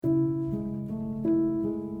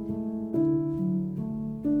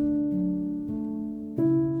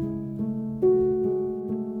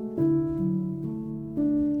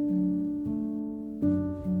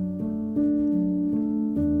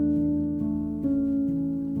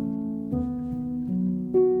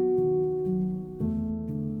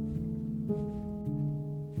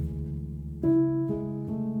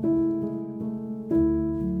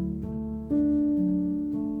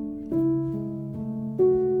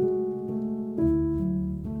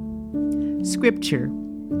Scripture.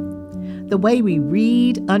 The way we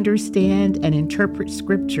read, understand, and interpret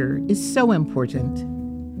Scripture is so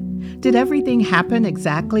important. Did everything happen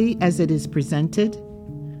exactly as it is presented?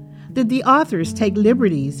 Did the authors take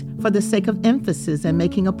liberties for the sake of emphasis and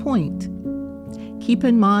making a point? Keep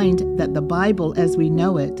in mind that the Bible as we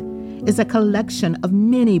know it is a collection of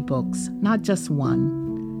many books, not just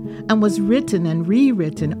one, and was written and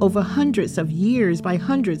rewritten over hundreds of years by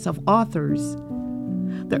hundreds of authors.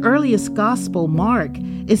 The earliest gospel, Mark,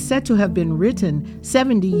 is said to have been written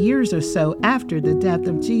 70 years or so after the death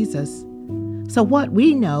of Jesus. So what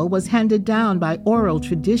we know was handed down by oral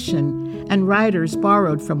tradition and writers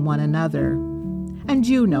borrowed from one another. And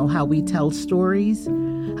you know how we tell stories,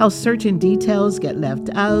 how certain details get left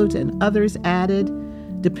out and others added,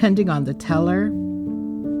 depending on the teller.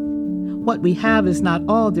 What we have is not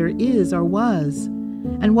all there is or was,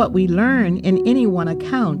 and what we learn in any one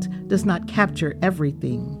account does not capture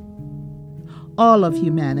everything. All of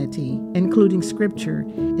humanity, including Scripture,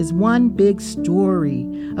 is one big story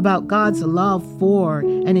about God's love for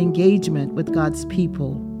and engagement with God's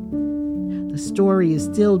people. The story is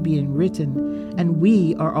still being written, and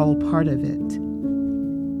we are all part of it.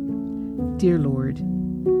 Dear Lord,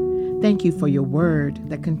 thank you for your word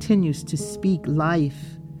that continues to speak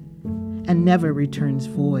life and never returns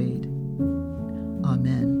void.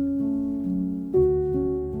 Amen.